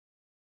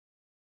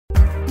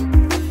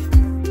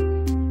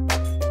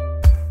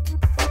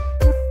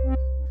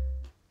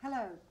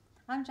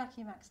I'm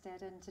Jackie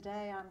Maxted, and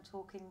today I'm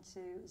talking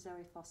to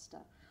Zoe Foster,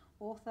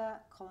 author,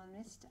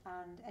 columnist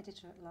and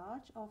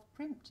editor-at-large of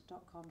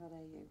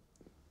Primped.com.au.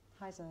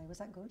 Hi Zoe, was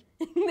that good?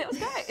 That was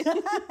great.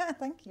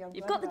 Thank you.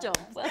 You've got the job.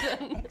 Well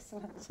done.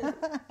 Excellent.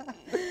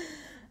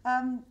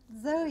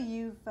 Zoe,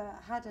 you've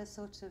had a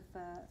sort of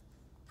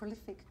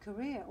prolific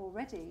career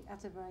already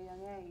at a very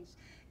young age.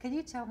 Can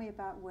you tell me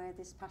about where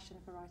this passion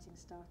for writing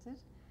started?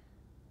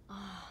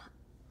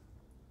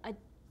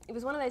 It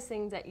was one of those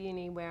things at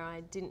uni where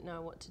I didn't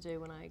know what to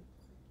do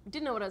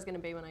didn't know what I was going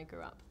to be when I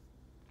grew up.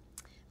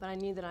 But I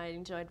knew that I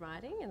enjoyed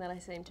writing and that I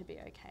seemed to be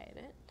okay at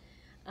it.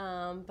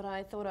 But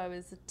I thought I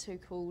was too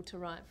cool to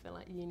write for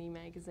like uni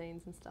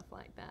magazines and stuff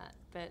like that.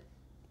 But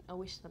I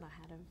wish that I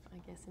had have, I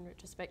guess, in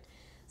retrospect.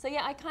 So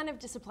yeah, I kind of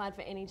just applied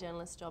for any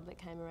journalist job that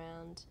came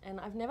around. And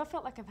I've never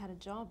felt like I've had a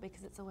job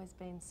because it's always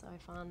been so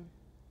fun.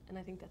 And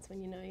I think that's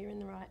when you know you're in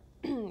the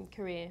right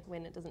career,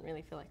 when it doesn't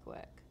really feel like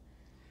work.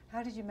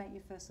 How did you make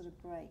your first sort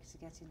of break to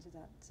get into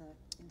that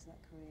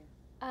career?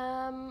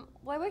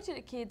 Well, I worked at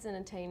a kids and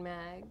a teen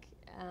mag,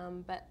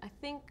 but I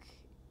think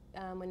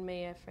when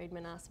Mia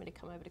Friedman asked me to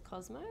come over to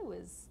Cosmo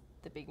was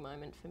the big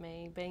moment for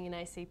me. Being in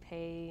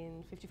ACP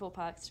and 54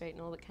 Park Street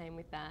and all that came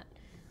with that,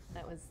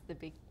 that was the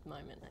big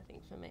moment, I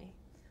think, for me.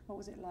 What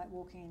was it like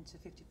walking into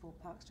 54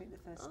 Park Street the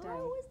first day? I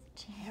was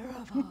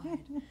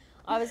terrified.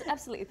 I was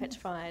absolutely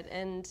petrified,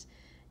 and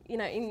you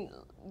know, in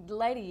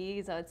later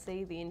years I would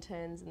see the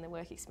interns and the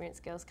work experience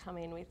girls come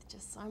in with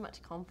just so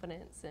much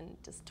confidence and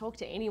just talk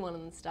to anyone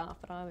on the staff,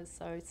 but I was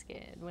so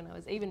scared when I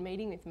was even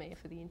meeting with Mia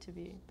for the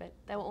interview. But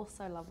they were all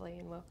so lovely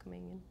and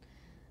welcoming and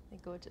they're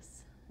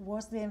gorgeous.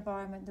 Was the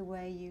environment the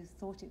way you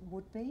thought it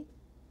would be?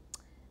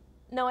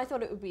 No, I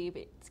thought it would be a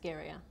bit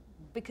scarier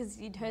because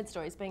you'd heard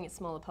stories being at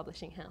smaller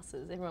publishing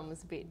houses. Everyone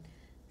was a bit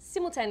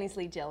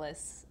simultaneously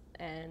jealous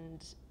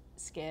and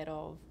scared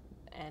of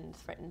and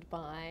threatened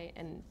by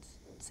and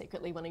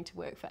secretly wanting to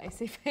work for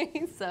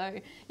ACP. So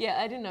yeah,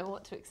 I didn't know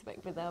what to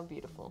expect, but they were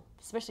beautiful,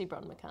 especially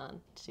Bron McCann.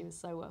 She was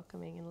so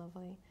welcoming and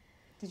lovely.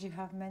 Did you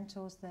have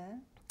mentors there?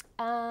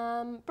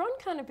 Bron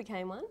kind of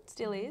became one,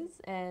 still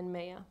is, and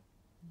Mia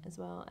as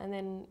well. And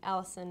then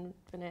Alison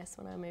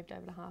Vanessa when I moved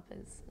over to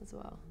Harper's as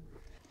well.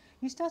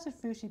 You started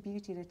Fruity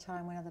Beauty at a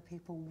time when other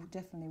people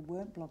definitely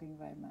weren't blogging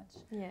very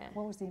much. Yeah.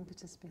 What was the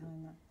impetus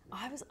behind that?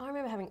 I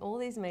remember having all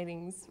these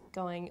meetings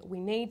going, we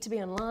need to be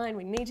online,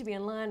 we need to be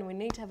online, we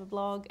need to have a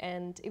blog,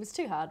 and it was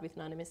too hard with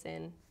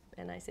 9MSN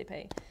and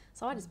ACP.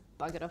 So I just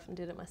buggered off and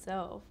did it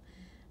myself.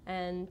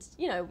 And,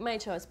 you know,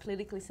 made sure I was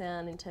politically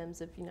sound in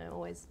terms of, you know,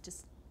 always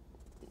just,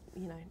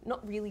 you know,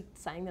 not really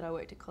saying that I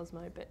worked at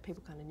Cosmo, but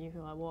people kind of knew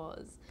who I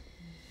was.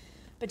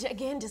 But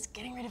again, just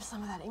getting rid of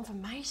some of that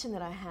information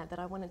that I had that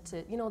I wanted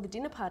to, you know, all the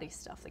dinner party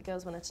stuff that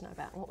girls wanted to know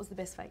about. What was the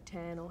best fake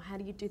tan, or how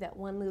do you do that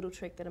one little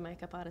trick that a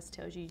makeup artist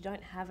tells you? You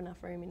don't have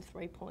enough room in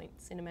 3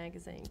 points in a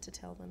magazine to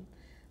tell them.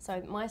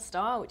 So my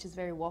style, which is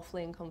very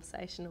waffly and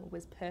conversational,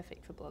 was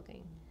perfect for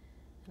blogging.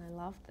 And I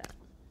loved that.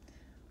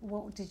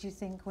 What did you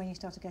think when you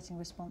started getting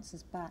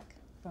responses back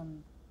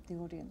from the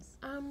audience?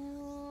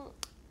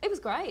 It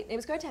was great. It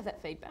was great to have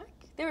that feedback.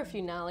 There were a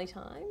few gnarly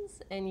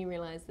times, and you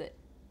realise that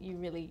you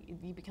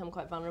become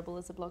quite vulnerable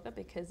as a blogger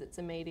because it's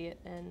immediate,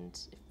 and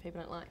if people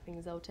don't like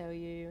things, they'll tell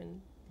you,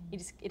 and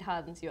it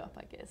hardens you up,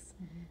 I guess,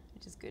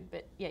 which is good.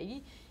 But yeah,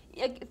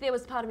 there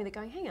was part of me that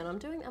going, hang on,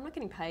 I'm not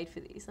getting paid for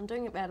this. I'm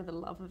doing it out of the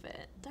love of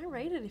it. Don't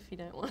read it if you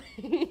don't want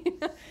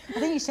to. I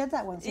think you said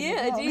that once.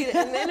 Yeah, I did,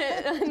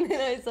 and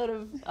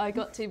then I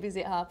got too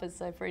busy at Harper's,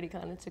 so Freddie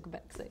kind of took a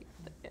back seat.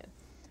 But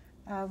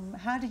yeah.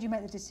 How did you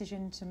make the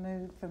decision to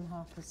move from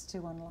Harper's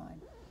to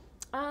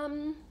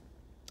online?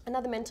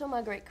 Another mentor,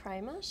 Marguerite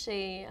Kramer,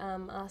 she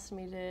asked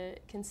me to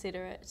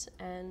consider it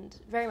and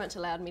very much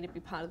allowed me to be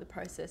part of the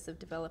process of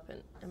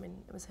development. I mean,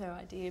 it was her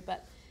idea,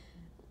 but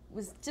it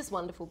was just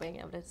wonderful being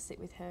able to sit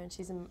with her, and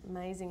she's an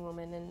amazing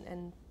woman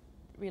and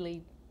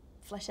really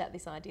flesh out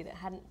this idea that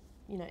hadn't,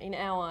 you know, in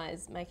our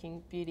eyes,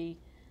 making beauty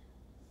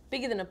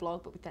bigger than a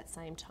blog but with that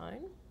same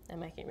tone and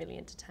making it really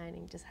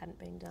entertaining just hadn't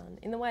been done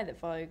in the way that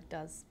Vogue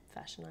does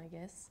fashion, I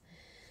guess.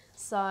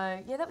 So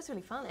yeah, that was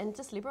really fun and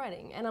just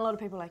liberating. And a lot of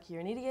people were like,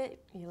 you're an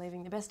idiot, you're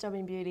leaving the best job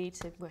in beauty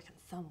to work on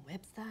some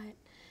website.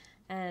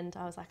 And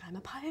I was like, I'm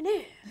a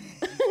pioneer.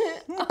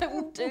 I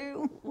will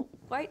do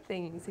great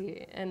things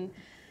here. And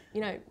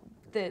you know,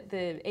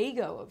 the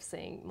ego of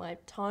seeing my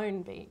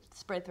tone be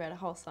spread throughout a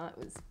whole site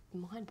was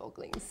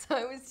mind-boggling. So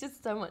it was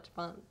just so much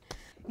fun.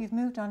 You've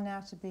moved on now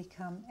to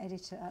become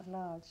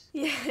editor-at-large.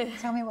 Yeah.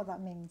 Tell me what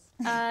that means.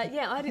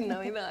 Yeah, I didn't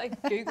know either. I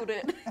Googled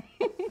it.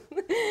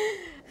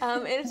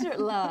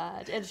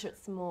 Editor-at-large,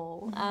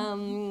 editor-at-small.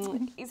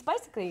 It's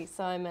basically,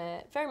 so I'm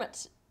very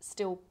much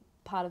still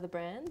part of the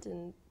brand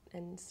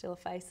and still a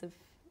face of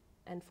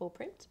and for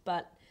Primped,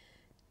 but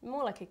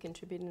more like a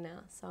contributor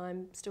now. So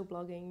I'm still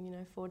blogging, you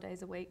know, 4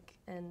 days a week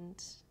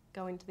and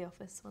going to the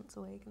office once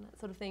a week and that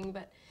sort of thing.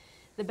 But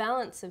the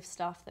balance of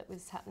stuff that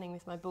was happening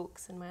with my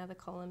books and my other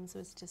columns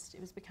was just,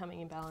 it was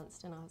becoming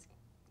imbalanced, and I was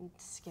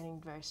just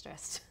getting very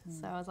stressed.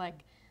 So I was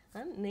like, I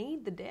don't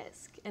need the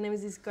desk. And there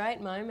was this great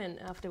moment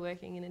after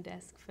working in a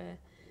desk for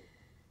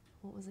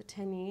what was it,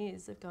 10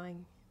 years of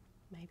going,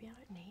 maybe I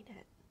don't need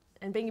it.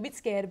 And being a bit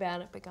scared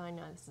about it, but going,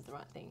 no, this is the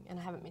right thing. And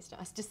I haven't missed it.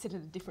 I just sit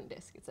at a different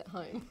desk. It's at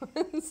home.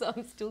 So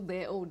I'm still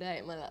there all day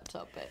at my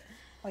laptop. But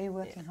Are you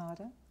working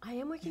harder? I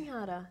am working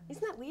harder.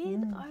 Isn't that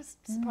weird? I was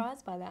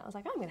surprised by that. I was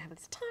like, I'm going to have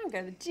this time, go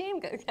to the gym,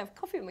 go have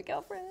coffee with my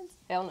girlfriends.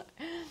 Hell no.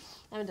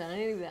 I haven't done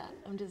any of that.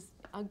 I'm just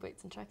Ugg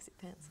boots and tracksuit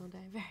pants all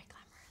day. Very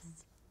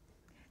glamorous.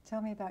 Tell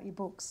me about your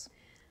books.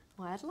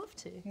 Well, I'd love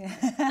to. Yeah.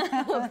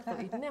 I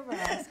thought you'd never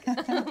ask.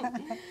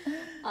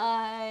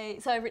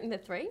 I've written the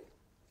 3.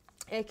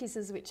 Air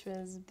Kisses, which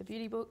was the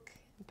beauty book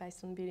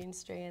based on the beauty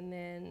industry, and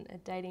then a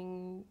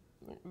dating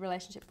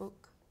relationship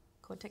book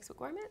called Textbook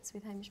Romance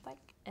with Hamish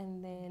Blake,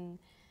 and then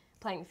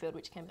Playing the Field,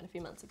 which came out a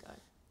few months ago,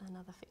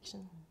 another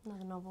fiction,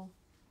 another novel.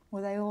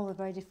 Were they all a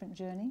very different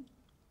journey?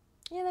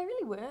 Yeah, they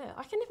really were.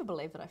 I can never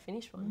believe that I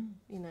finished one,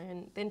 you know,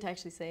 and then to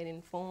actually see it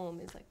in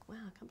form is like, wow,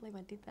 I can't believe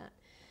I did that.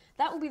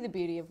 That will be the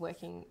beauty of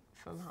working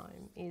from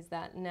home, is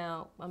that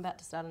now I'm about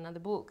to start another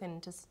book,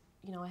 and just,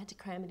 you know, I had to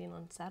cram it in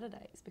on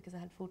Saturdays because I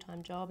had a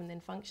full-time job and then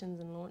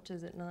functions and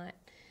launches at night.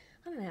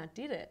 I don't know how I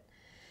did it.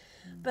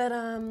 But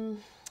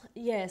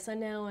yeah, so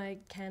now I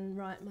can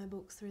write my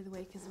books through the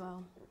week as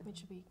well,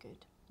 which would be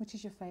good. Which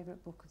is your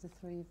favourite book of the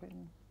 3 you've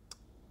written?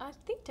 I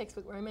think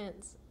Textbook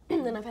Romance.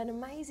 And I've had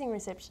amazing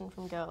reception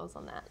from girls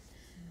on that.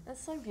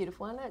 It's so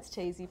beautiful. I know it's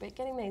cheesy, but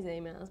getting these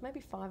emails, maybe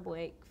 5 a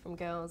week, from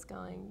girls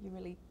going, you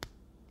really,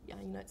 you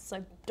know, it's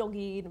so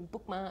dog-eared and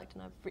bookmarked,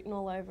 and I've written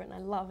all over it and I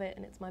love it,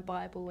 and it's my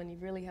Bible, and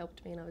you've really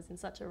helped me, and I was in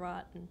such a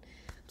rut, and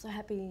I'm so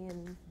happy,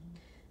 and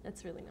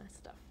that's really nice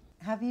stuff.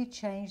 Have you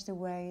changed the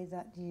way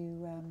that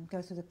you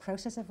go through the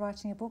process of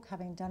writing a book,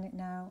 having done it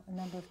now a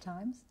number of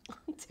times?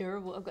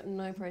 Terrible. I've got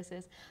no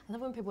process. I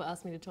love when people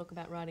ask me to talk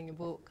about writing a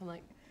book. I'm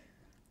like,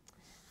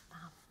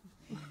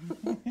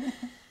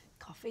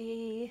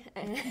 coffee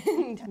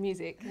and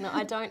music. No,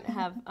 I don't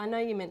have. I know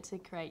you're meant to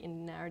create a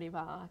narrative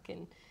arc,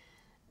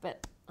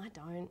 but I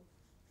don't.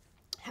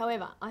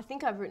 However, I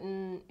think I've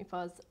written, if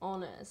I was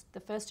honest, the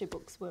first 2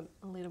 books were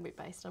a little bit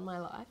based on my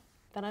life.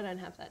 But I don't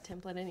have that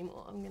template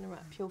anymore. I'm going to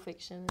write pure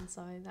fiction, and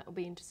so that will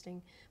be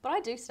interesting. But I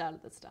do start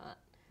at the start,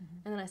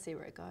 and then I see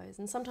where it goes.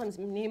 And sometimes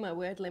I'm near my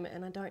word limit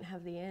and I don't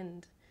have the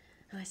end.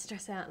 And I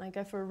stress out and I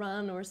go for a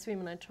run or a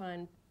swim and I try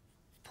and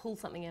pull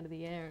something out of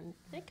the air, and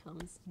it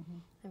comes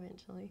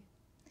eventually.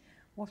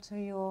 What are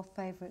your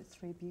favourite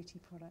 3 beauty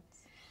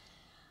products?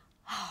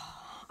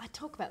 I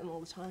talk about them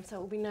all the time, so it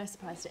will be no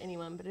surprise to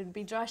anyone, but it would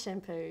be dry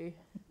shampoo,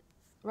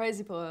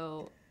 rosehip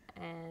oil,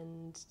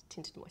 and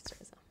tinted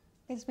moisturiser.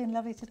 It's been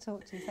lovely to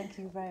talk to you. Thank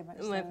you very much.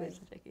 My Zoe.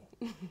 pleasure, Jackie.